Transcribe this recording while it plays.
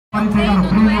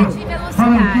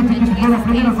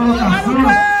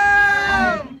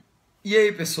E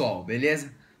aí pessoal,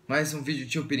 beleza? Mais um vídeo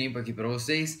tio Pirimpa aqui pra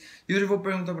vocês. E hoje eu vou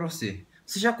perguntar pra você: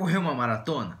 você já correu uma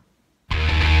maratona?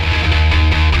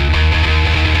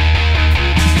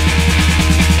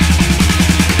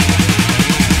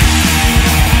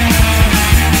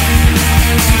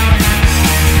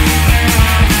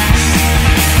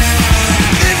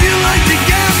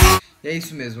 E é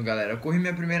isso mesmo, galera. Eu corri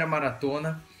minha primeira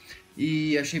maratona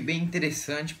e achei bem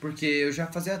interessante porque eu já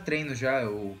fazia treino já,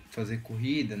 eu fazia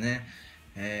corrida, né?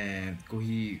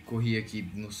 Corri aqui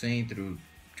no centro,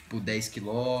 tipo 10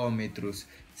 km,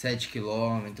 7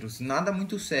 km, nada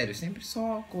muito sério, sempre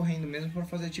só correndo mesmo para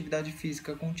fazer atividade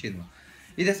física contínua.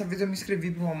 E dessa vez eu me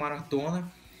inscrevi para uma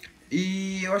maratona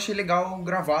e eu achei legal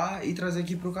gravar e trazer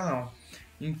aqui pro canal.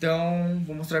 Então,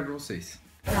 vou mostrar para vocês.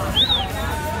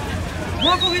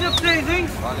 Boa corrida pra vocês, hein?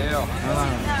 Valeu!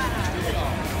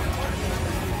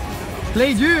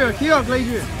 Cleidir, aqui ó,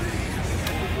 Cleidir.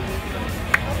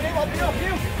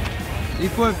 E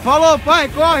foi, falou pai,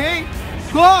 corre, hein?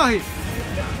 Corre!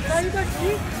 Sai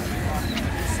daqui!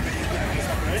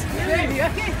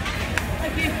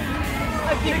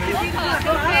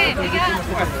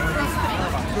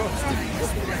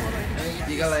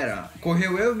 E galera,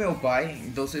 correu eu e meu pai,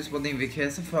 então vocês podem ver que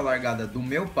essa foi a largada do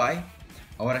meu pai,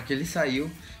 a hora que ele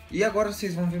saiu. E agora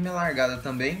vocês vão ver minha largada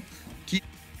também, que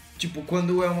tipo,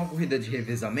 quando é uma corrida de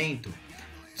revezamento,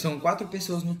 são 4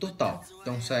 pessoas no total.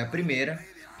 Então sai a primeira,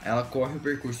 ela corre o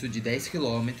percurso de 10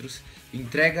 km,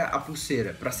 entrega a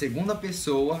pulseira para a segunda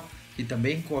pessoa, que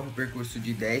também corre o percurso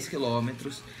de 10 km,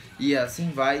 e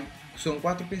assim vai, são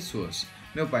 4 pessoas.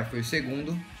 Meu pai foi o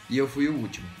segundo e eu fui o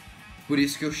último. Por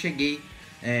isso que eu cheguei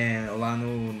lá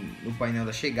no painel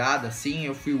da chegada, assim,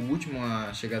 eu fui o último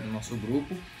a chegar do nosso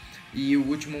grupo. E o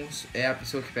último é a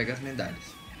pessoa que pega as medalhas.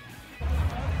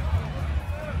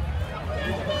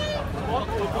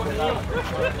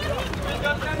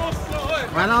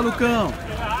 Vai lá, Lucão!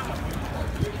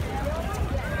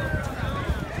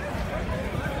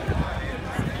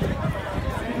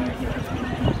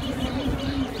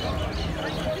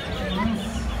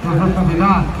 Vamos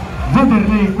convidar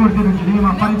Vanderlei Cordeiro de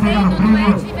Lima para entregar o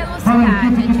prêmio para a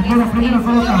equipe que ficou na primeira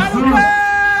colocação.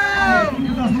 A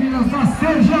equipe das meninas da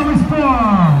Sejam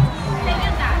Sport.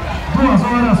 2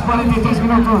 horas 43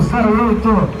 minutos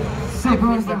 08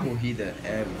 segundos. Depois da corrida,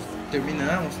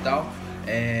 terminamos e tal.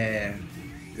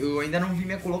 Eu ainda não vi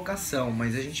minha colocação,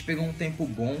 mas a gente pegou um tempo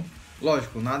bom.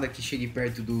 Lógico, nada que chegue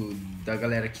perto da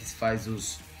galera que faz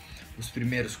os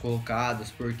primeiros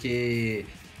colocados, porque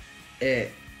pra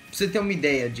você ter uma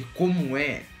ideia de como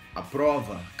é a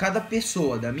prova, cada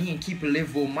pessoa da minha equipe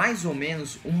levou mais ou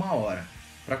menos 1 hora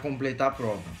para completar a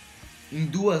prova. Em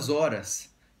 2 horas,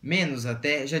 menos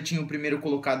até, já tinha o primeiro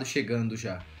colocado chegando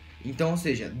já. Então, ou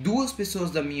seja, 2 pessoas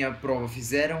da minha prova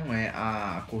fizeram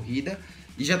a corrida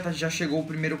e já chegou o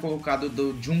primeiro colocado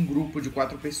de um grupo de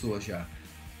 4 pessoas já.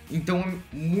 Então é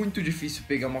muito difícil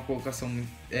pegar uma colocação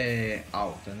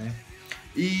alta, né?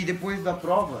 E depois da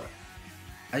prova,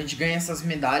 a gente ganha essas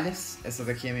medalhas. Essa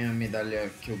daqui é a minha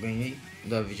medalha que eu ganhei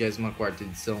da 24ª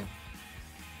edição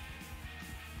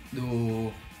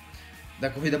da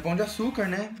corrida Pão de Açúcar,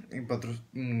 né?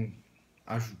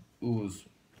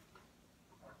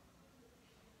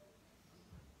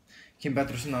 Quem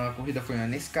patrocinou a corrida foi a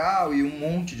Nescau e um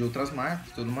monte de outras marcas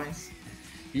e tudo mais.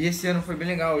 E esse ano foi bem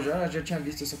legal, eu já tinha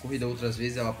visto essa corrida outras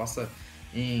vezes. Ela passa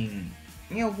em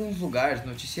alguns lugares,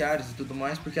 noticiários e tudo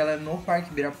mais, porque ela é no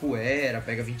Parque Ibirapuera,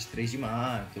 pega 23 de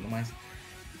maio e tudo mais.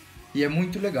 E é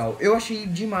muito legal. Eu achei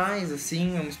demais,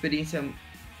 assim, uma experiência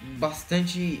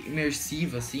bastante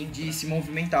imersiva, assim, de se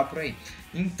movimentar por aí.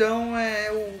 Então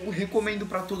eu recomendo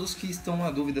para todos que estão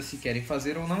na dúvida se querem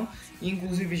fazer ou não.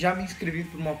 Inclusive já me inscrevi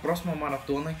para uma próxima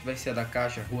maratona, que vai ser a da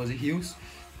Caixa Ruas e Rios.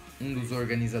 Um dos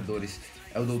organizadores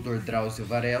é o Dr. Drauzio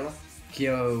Varela, que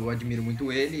eu admiro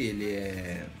muito ele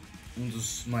é um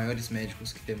dos maiores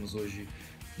médicos que temos hoje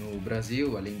no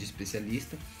Brasil, além de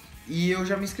especialista. E eu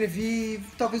já me inscrevi,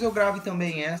 talvez eu grave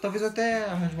também talvez eu até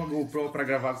arranje uma GoPro para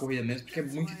gravar a corrida mesmo, porque é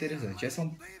muito interessante. Essa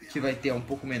que vai ter um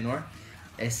pouco menor,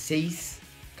 é 6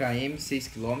 km, 6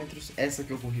 km. Essa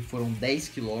que eu corri foram 10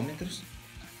 km.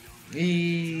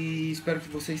 E espero que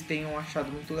vocês tenham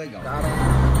achado muito legal.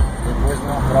 Depois de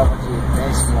uma prova de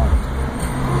 10 km.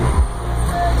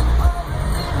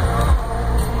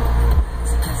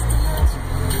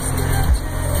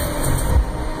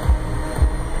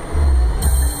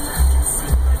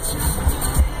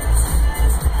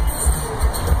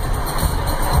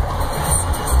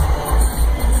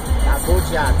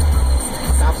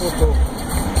 Capotou.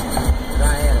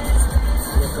 Já era.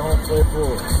 O Lucão foi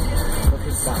pro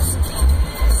espaço.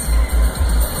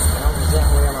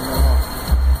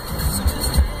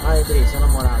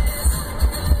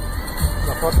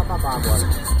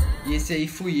 E esse aí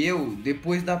fui eu,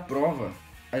 depois da prova.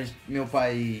 Meu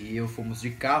pai e eu fomos de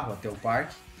carro até o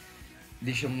parque.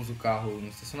 Deixamos o carro no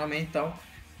estacionamento e tal.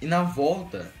 E na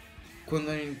volta, quando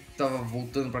a gente tava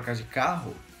voltando pra casa de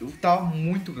carro, eu tava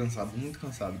muito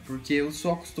cansado. Porque eu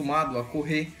sou acostumado a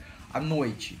correr à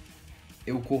noite.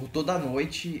 Eu corro toda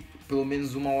noite, pelo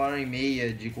menos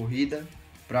 1h30 de corrida,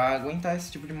 pra aguentar esse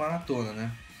tipo de maratona,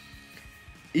 né?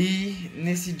 E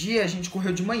nesse dia a gente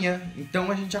correu de manhã,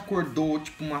 então a gente acordou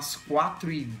tipo umas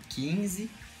 4h15,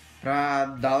 pra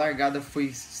dar a largada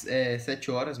foi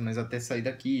 7 horas, mas até sair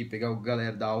daqui e pegar a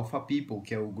galera da Alpha People,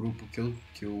 que é o grupo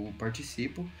que eu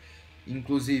participo.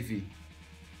 Inclusive,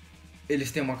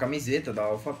 eles têm uma camiseta da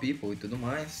Alpha People e tudo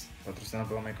mais, patrocinada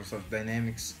pela Microsoft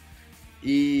Dynamics.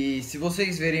 E se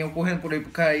vocês verem eu correndo por aí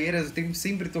por Caieiras, eu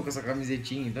sempre tô com essa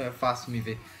camisetinha, então é fácil me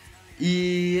ver.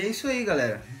 E é isso aí,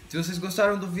 galera. Se vocês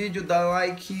gostaram do vídeo, dá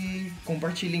like,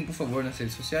 compartilhem, por favor, nas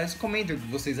redes sociais, comentem o que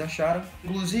vocês acharam.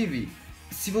 Inclusive,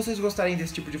 se vocês gostarem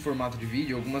desse tipo de formato de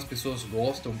vídeo, algumas pessoas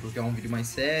gostam porque é um vídeo mais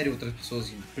sério, outras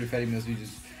pessoas preferem meus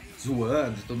vídeos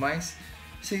zoando e tudo mais,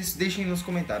 vocês deixem nos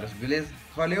comentários, beleza?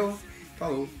 Valeu,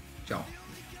 falou, tchau.